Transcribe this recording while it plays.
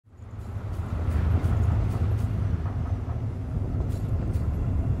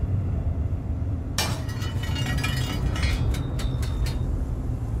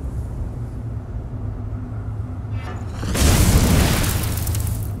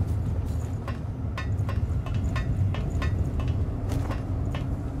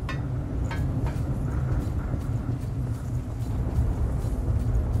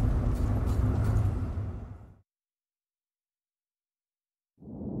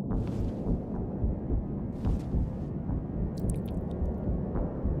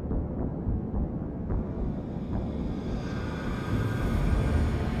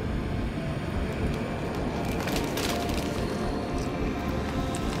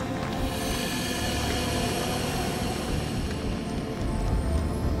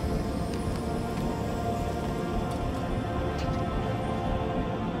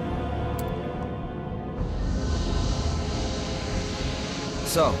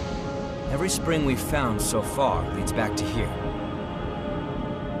So, every spring we've found so far leads back to here.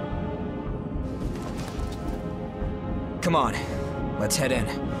 Come on, let's head in.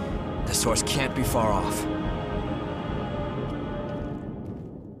 The source can't be far off.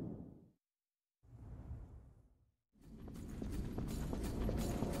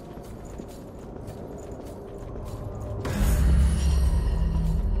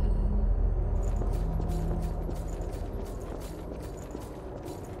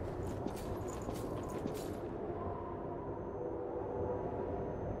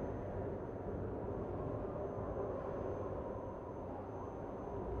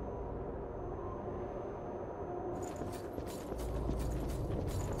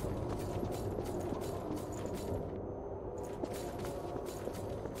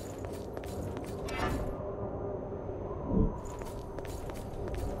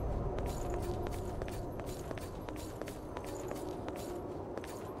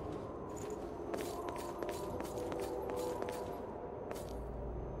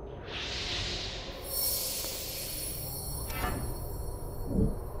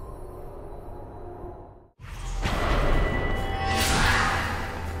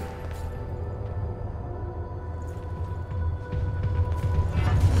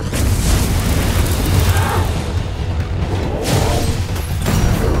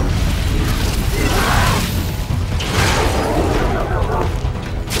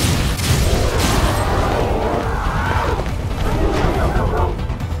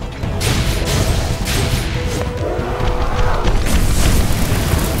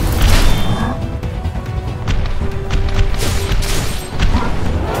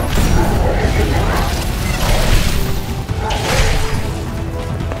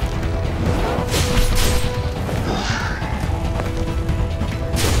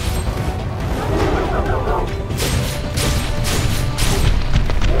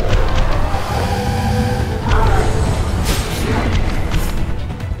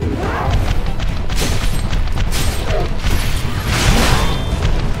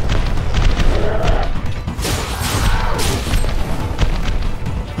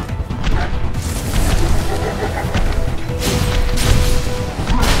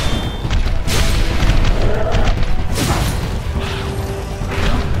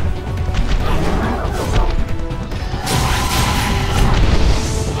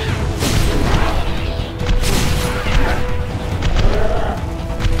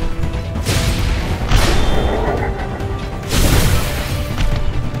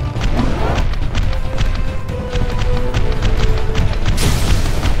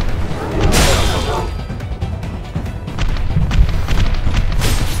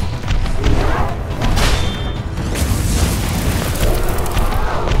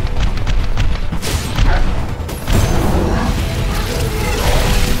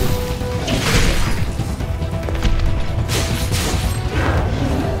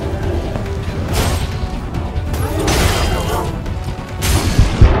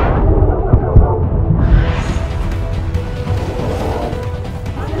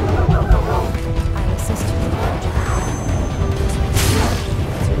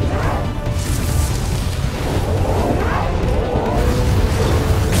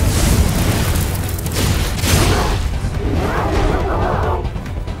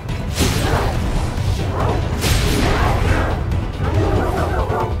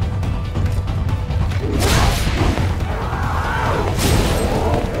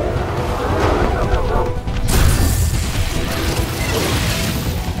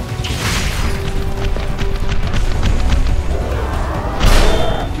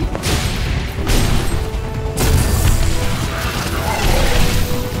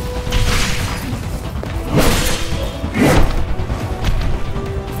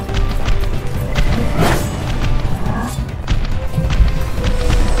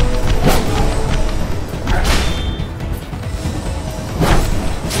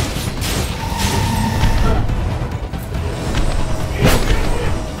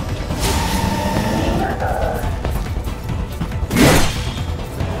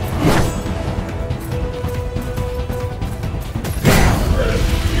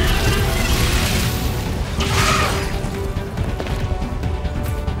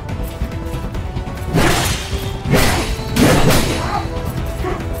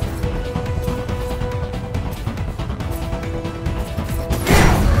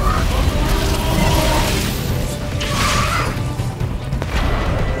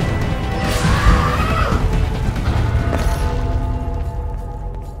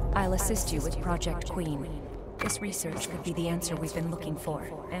 assist you with Project Queen. This research could be the answer we've been looking for,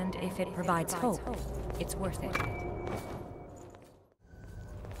 and if it provides hope, it's worth it.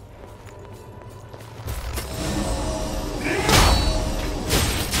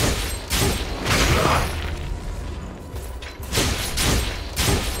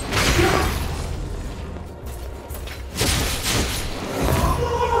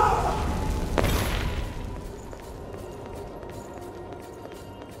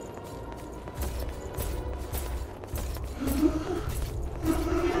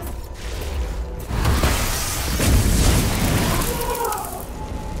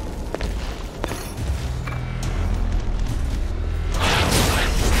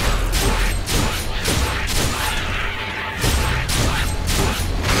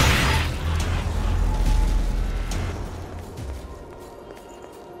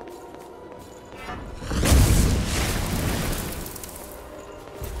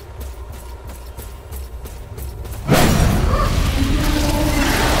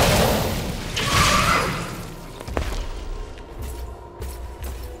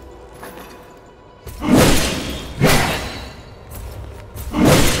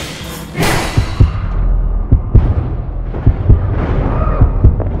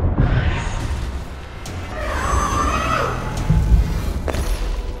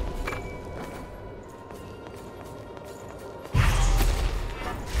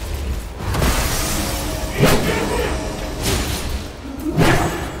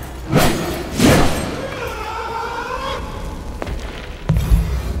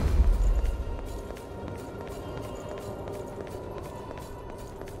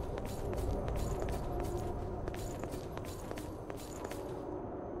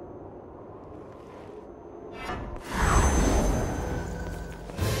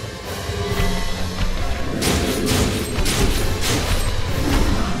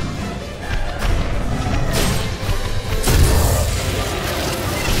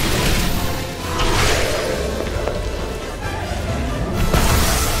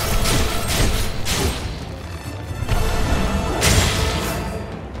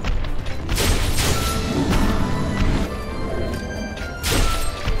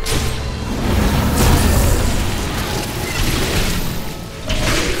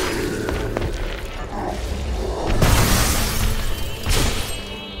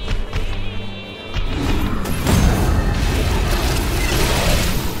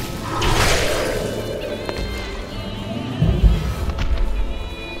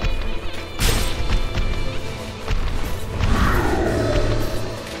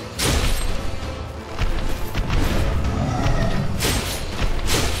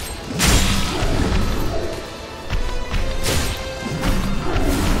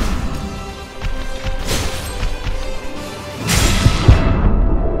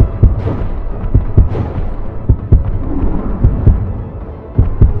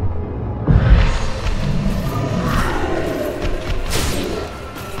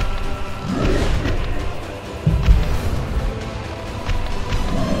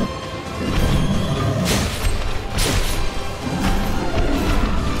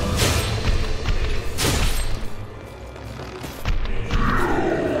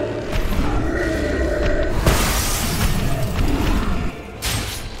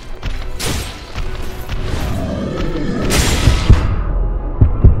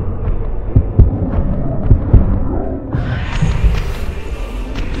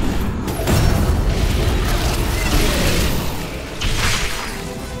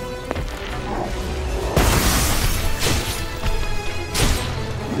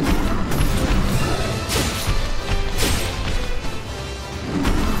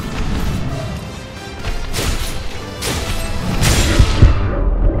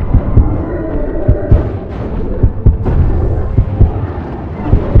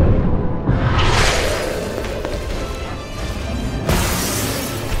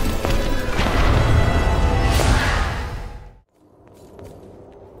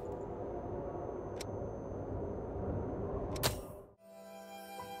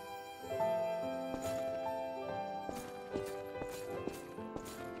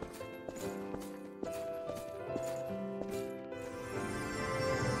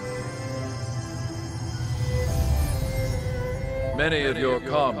 Many of your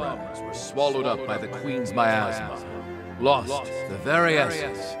comrades were swallowed up by the Queen's miasma, lost the very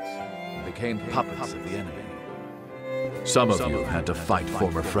essence, and became puppets of the enemy. Some of you had to fight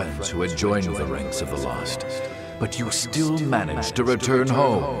former friends who had joined the ranks of the lost, but you still managed to return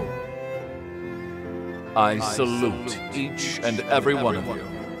home. I salute each and every one of you.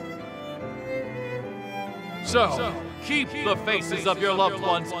 So, keep the faces of your loved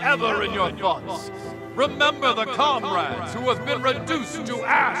ones ever in your thoughts. Remember the comrades who have been reduced to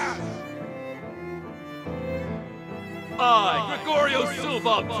ash. I, Gregorio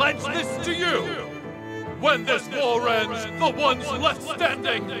Silva, pledge this to you. When this war ends, the ones left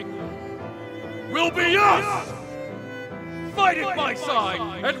standing will be us! Fight at my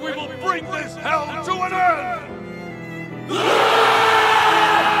side, and we will bring this hell to an end!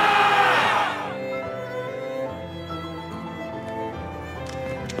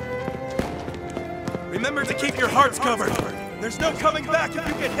 Remember to keep your hearts covered. There's no coming back if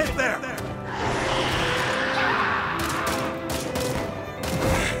you get hit there.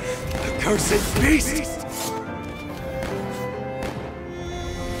 Accursed beast!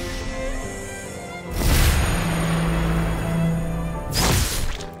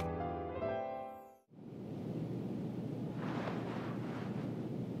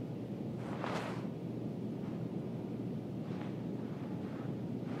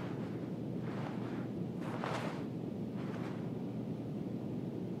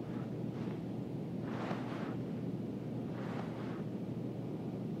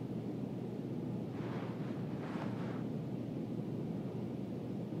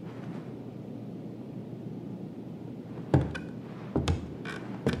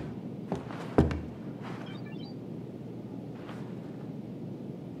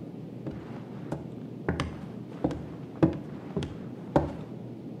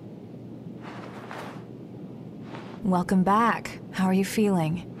 Welcome back. How are you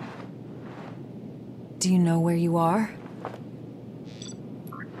feeling? Do you know where you are?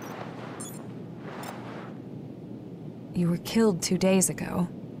 You were killed 2 days ago.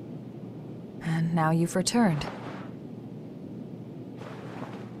 And now you've returned.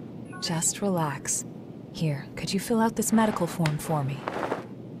 Just relax. Here, could you fill out this medical form for me?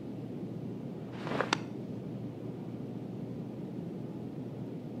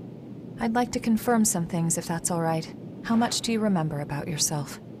 I'd like to confirm some things, if that's all right. How much do you remember about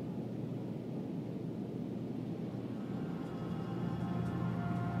yourself?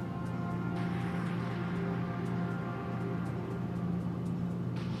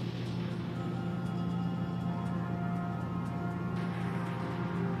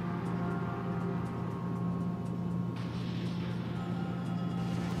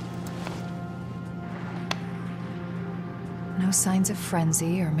 No signs of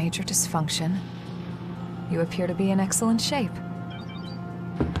frenzy or major dysfunction. You appear to be in excellent shape.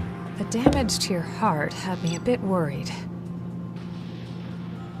 The damage to your heart had me a bit worried.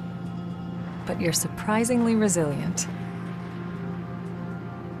 But you're surprisingly resilient.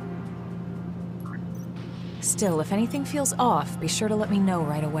 Still, if anything feels off, be sure to let me know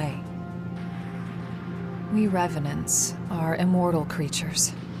right away. We Revenants are immortal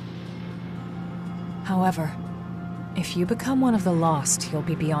creatures. However, if you become one of the lost, you'll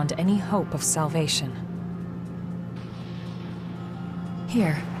be beyond any hope of salvation.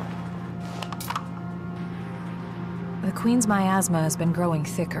 Here. The Queen's miasma has been growing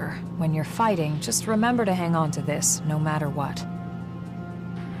thicker. When you're fighting, just remember to hang on to this, no matter what.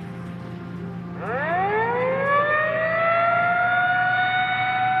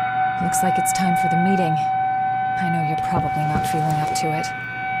 Looks like it's time for the meeting. I know you're probably not feeling up to it.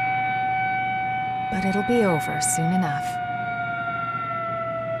 But it'll be over soon enough.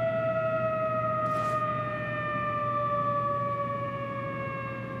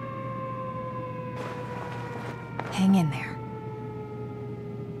 Hang in there.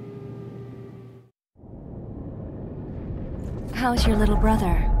 How's your little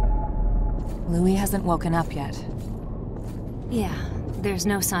brother? Louis hasn't woken up yet. Yeah, there's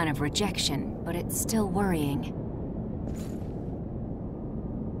no sign of rejection, but it's still worrying.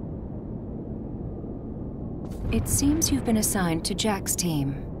 It seems you've been assigned to Jack's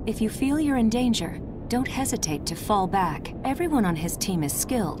team. If you feel you're in danger, don't hesitate to fall back. Everyone on his team is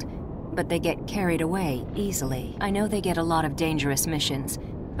skilled, but they get carried away easily. I know they get a lot of dangerous missions,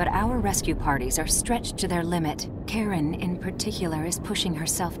 but our rescue parties are stretched to their limit. Karen, in particular, is pushing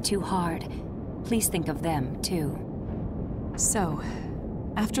herself too hard. Please think of them, too. So,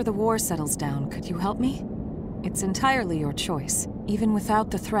 after the war settles down, could you help me? It's entirely your choice, even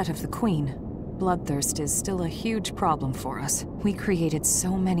without the threat of the Queen. bloodthirst is still a huge problem for us. We created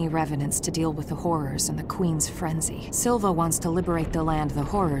so many Revenants to deal with the horrors and the Queen's frenzy. Silva wants to liberate the land the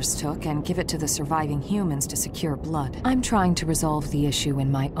horrors took and give it to the surviving humans to secure blood. I'm trying to resolve the issue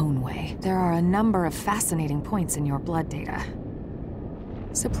in my own way. There are a number of fascinating points in your blood data.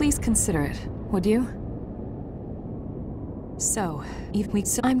 So please consider it, would you? So, if we...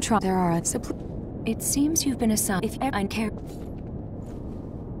 I'm trying... There are... It seems you've been assigned... If I care...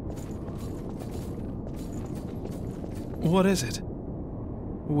 What is it?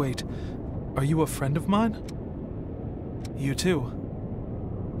 Wait, are you a friend of mine? You too.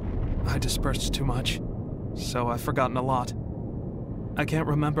 I dispersed too much, so I've forgotten a lot. I can't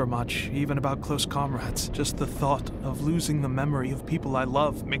remember much, even about close comrades. Just the thought of losing the memory of people I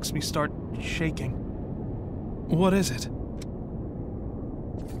love makes me start shaking. What is it?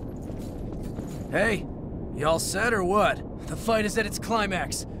 Hey, you all set or what? The fight is at its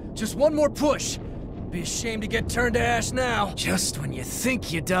climax. Just one more push. Be ashamed to get turned to ash now. Just when you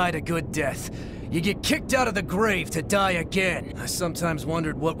think you died a good death, you get kicked out of the grave to die again. I sometimes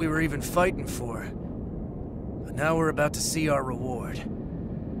wondered what we were even fighting for. But now we're about to see our reward.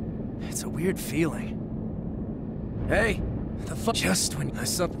 It's a weird feeling. Hey, the fuck? Just when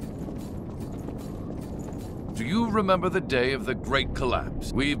Do you remember the day of the Great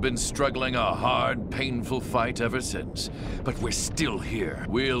Collapse? We've been struggling a hard, painful fight ever since. But we're still here.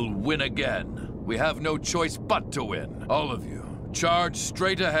 We'll win again. We have no choice but to win. All of you, charge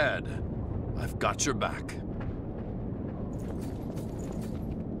straight ahead. I've got your back.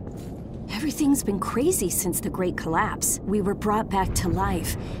 Everything's been crazy since the Great Collapse. We were brought back to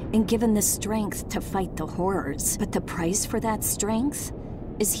life and given the strength to fight the horrors. But the price for that strength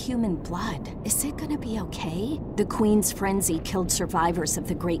is human blood. Is it gonna be okay? The Queen's frenzy killed survivors of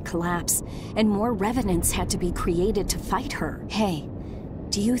the Great Collapse, and more Revenants had to be created to fight her. Hey,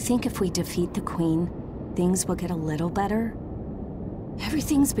 do you think if we defeat the Queen, things will get a little better?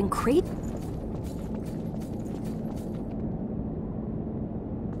 Everything's been crazy.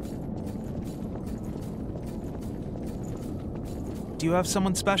 Do you have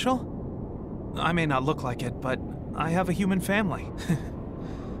someone special? I may not look like it, but I have a human family.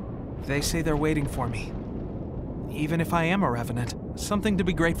 They say they're waiting for me. Even if I am a Revenant, something to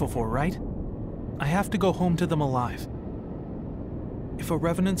be grateful for, right? I have to go home to them alive. If a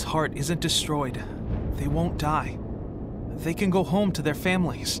Revenant's heart isn't destroyed, they won't die. They can go home to their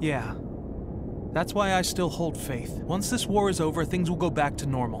families. Yeah. That's why I still hold faith. Once this war is over, things will go back to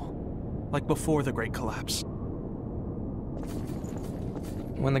normal. Like before the Great Collapse.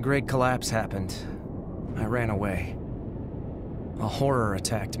 When the Great Collapse happened, I ran away. A horror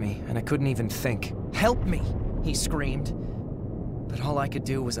attacked me, and I couldn't even think. "Help me!" he screamed. But all I could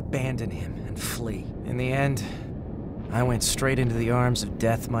do was abandon him and flee. In the end, I went straight into the arms of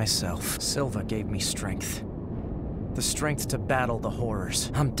death myself. Silva gave me strength. The strength to battle the horrors.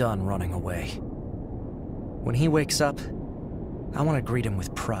 I'm done running away. When he wakes up, I want to greet him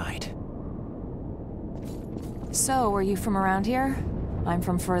with pride. So, are you from around here? I'm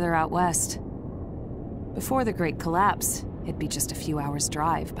from further out west. Before the Great Collapse, it'd be just a few hours'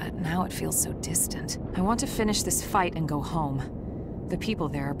 drive, but now it feels so distant. I want to finish this fight and go home. The people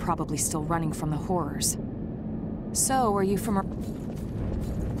there are probably still running from the horrors. So, are you from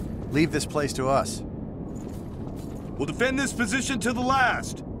Leave this place to us. We'll defend this position to the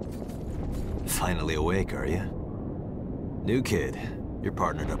last! Finally awake, are you? New kid, you're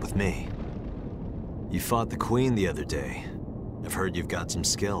partnered up with me. You fought the Queen the other day. I've heard you've got some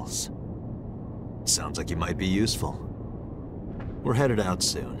skills. Sounds like you might be useful. We're headed out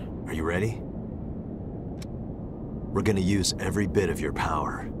soon. Are you ready? We're gonna use every bit of your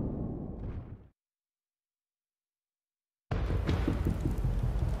power.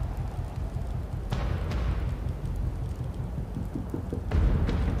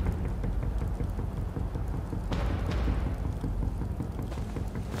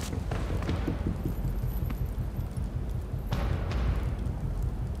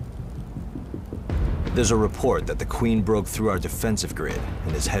 There's a report that the Queen broke through our defensive grid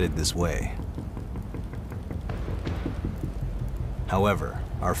and is headed this way. However,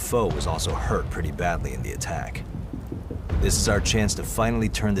 our foe was also hurt pretty badly in the attack. This is our chance to finally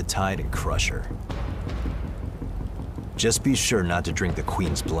turn the tide and crush her. Just be sure not to drink the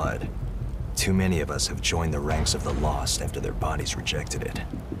Queen's blood. Too many of us have joined the ranks of the lost after their bodies rejected it.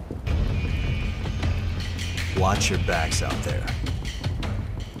 Watch your backs out there.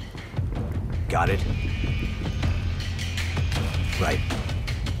 Got it? Right.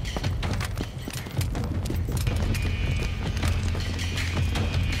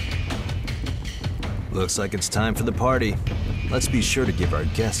 Looks like it's time for the party. Let's be sure to give our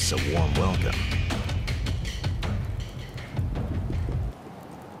guests a warm welcome.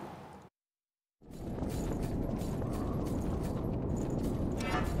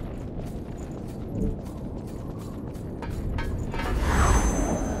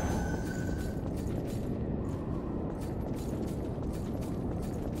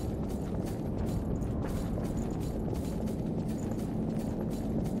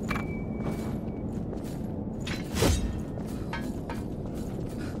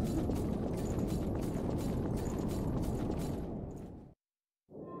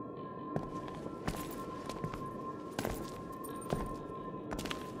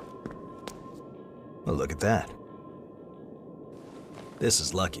 Well, look at that. This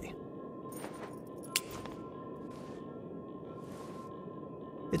is lucky.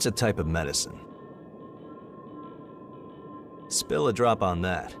 It's a type of medicine. Spill a drop on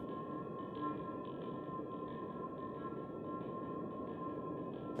that.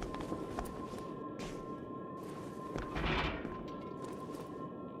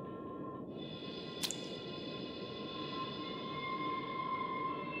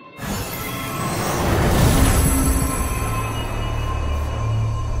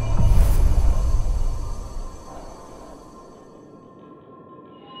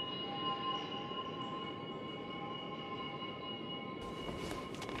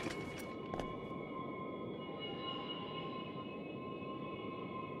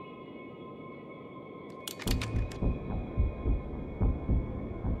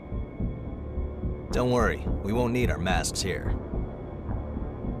 Don't worry, we won't need our masks here.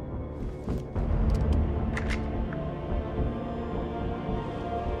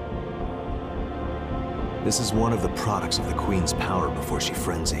 This is one of the products of the Queen's power before she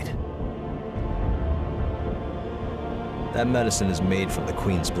frenzied. That medicine is made from the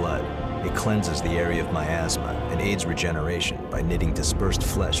Queen's blood. It cleanses the area of miasma and aids regeneration by knitting dispersed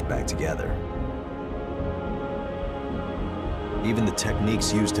flesh back together. Even the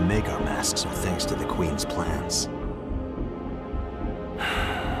techniques used to make our masks are thanks to the Queen's plans.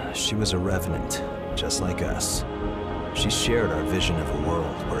 She was a Revenant, just like us. She shared our vision of a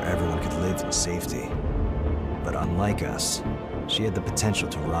world where everyone could live in safety. But unlike us, she had the potential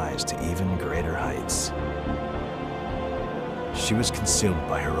to rise to even greater heights. She was consumed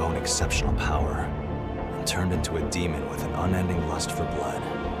by her own exceptional power and turned into a demon with an unending lust for blood.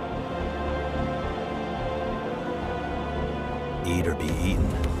 Eat or be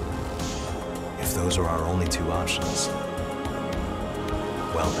eaten. If those are our only two options,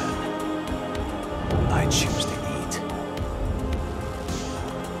 well then, I choose to eat.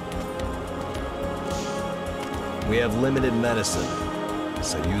 We have limited medicine,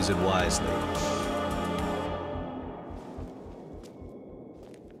 so use it wisely.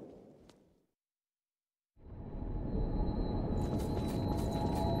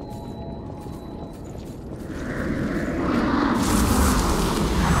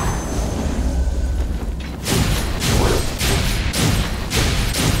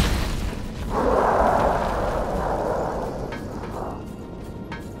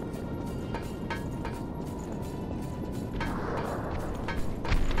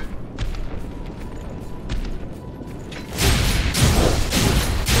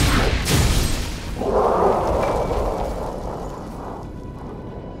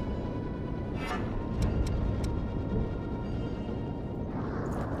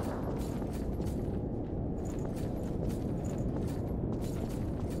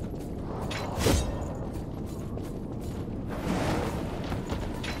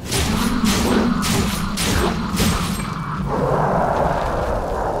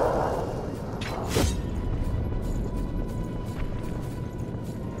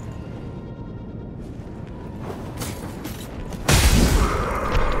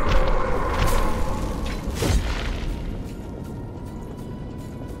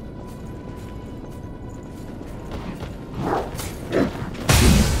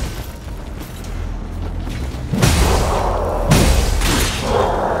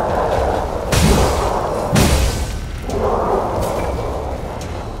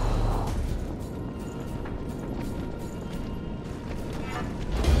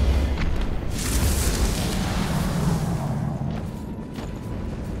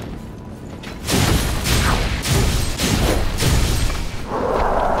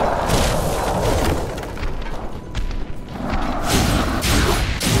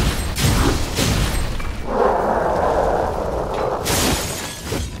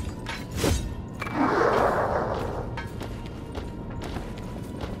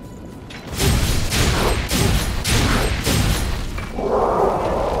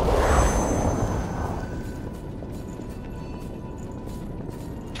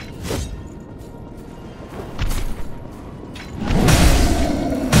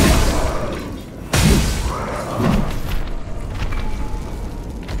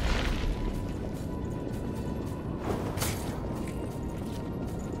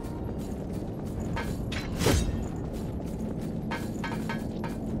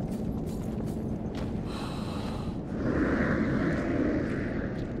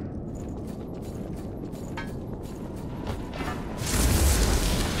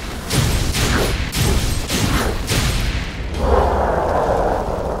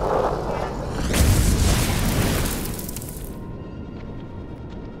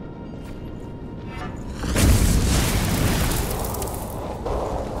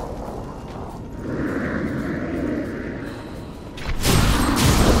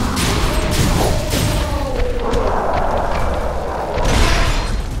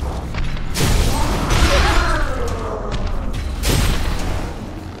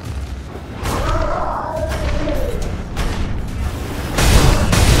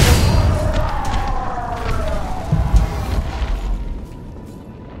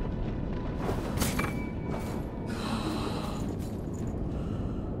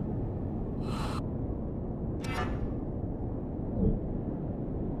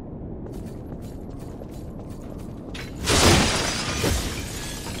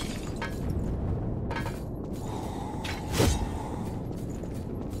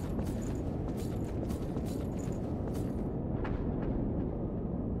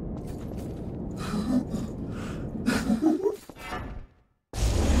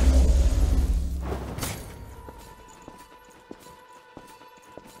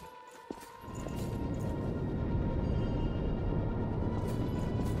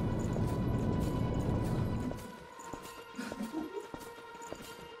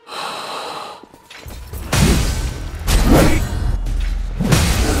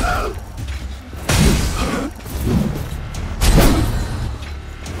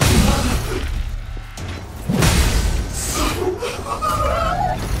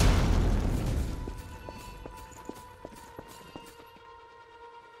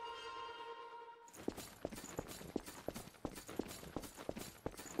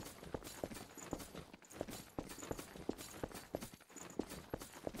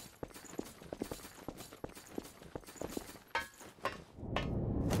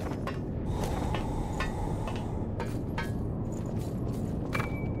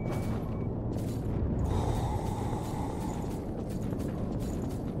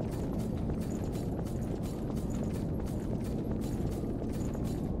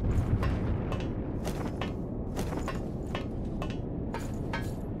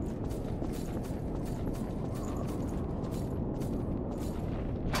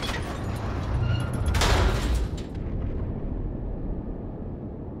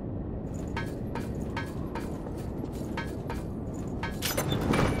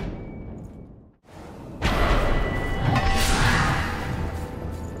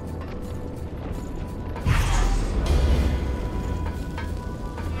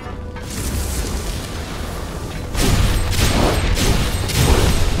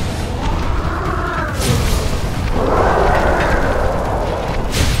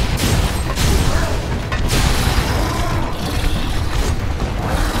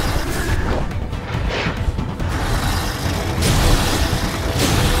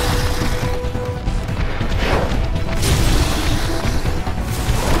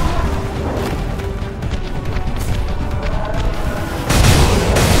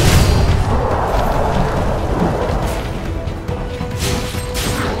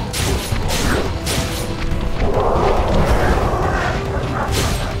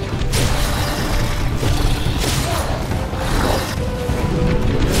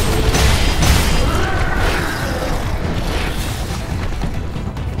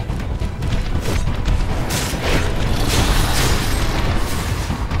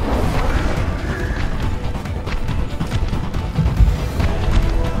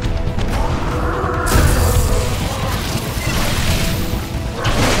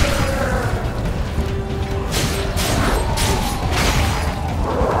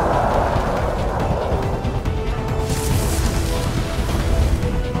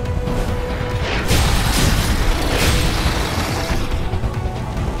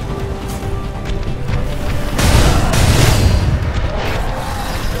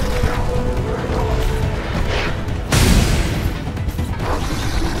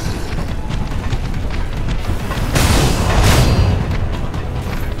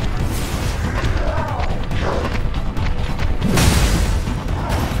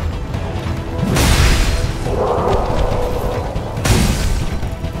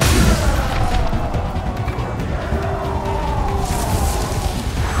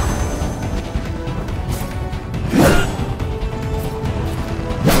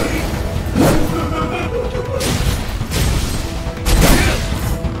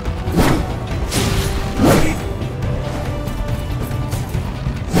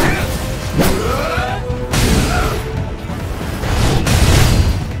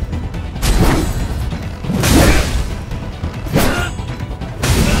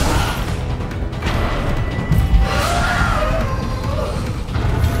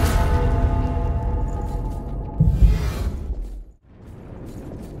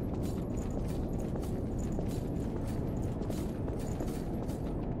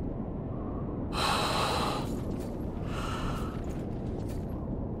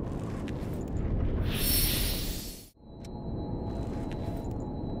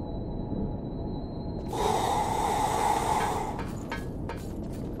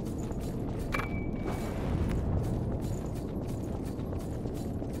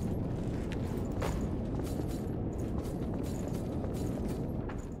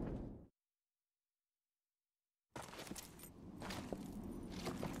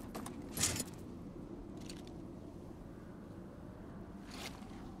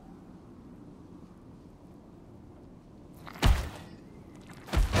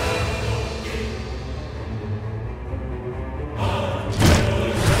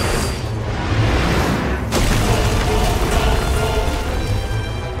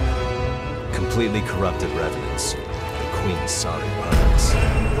 completely corrupted Revenants. The Queen's sorry puppets.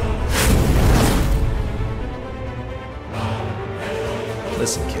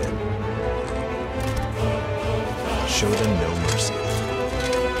 Listen, kid. Show them no mercy.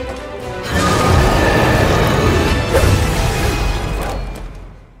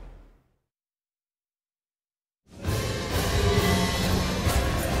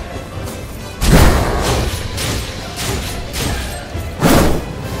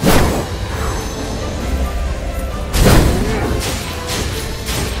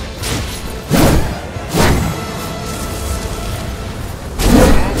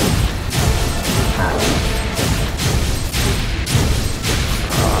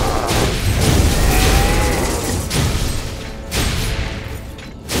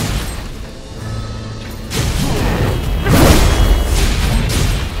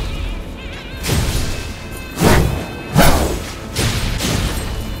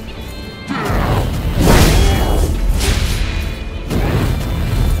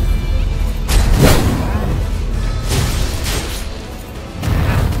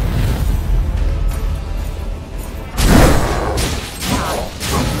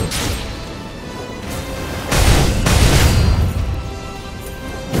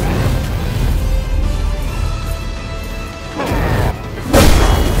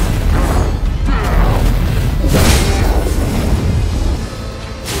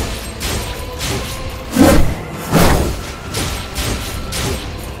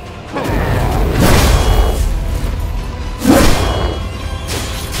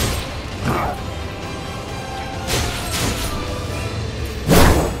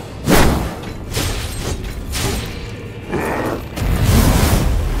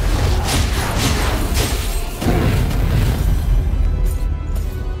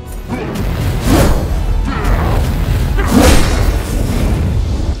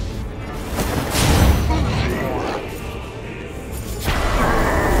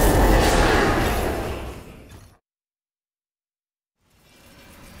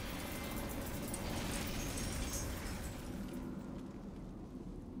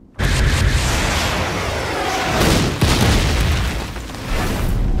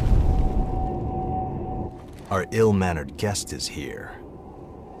 Our ill-mannered guest is here.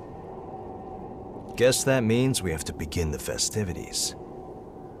 Guess that means we have to begin the festivities.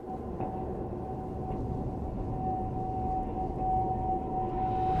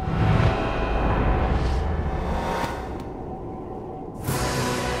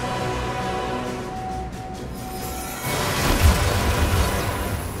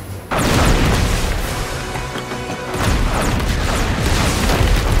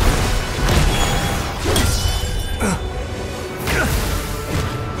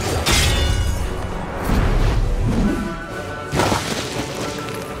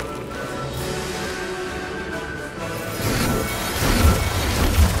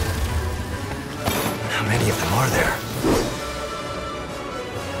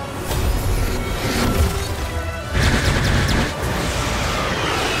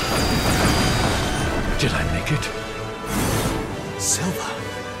 Did I make it? Silva.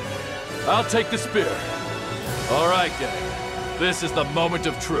 I'll take the spear. All right, gang. This is the moment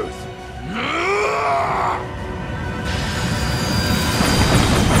of truth.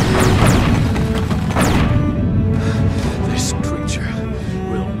 This creature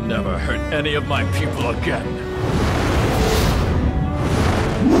will never hurt any of my people again.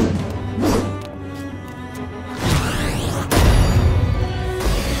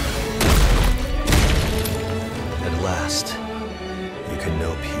 You can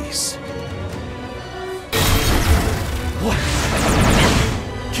know peace. What?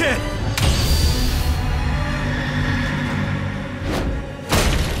 Kid!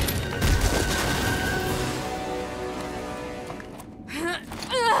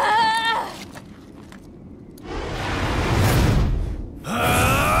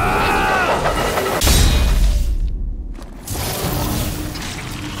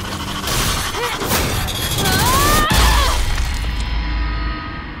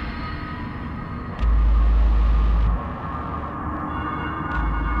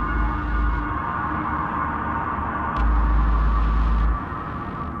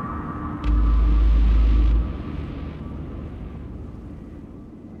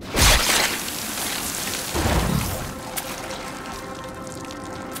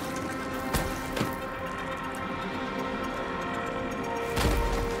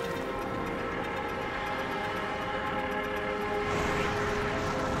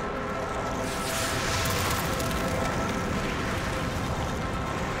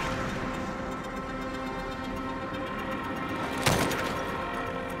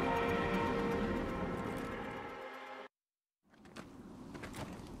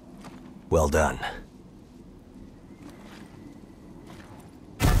 Well done.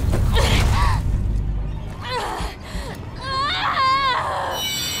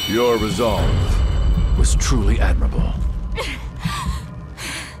 Your resolve was truly admirable.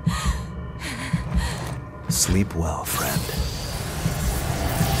 Sleep well, friend.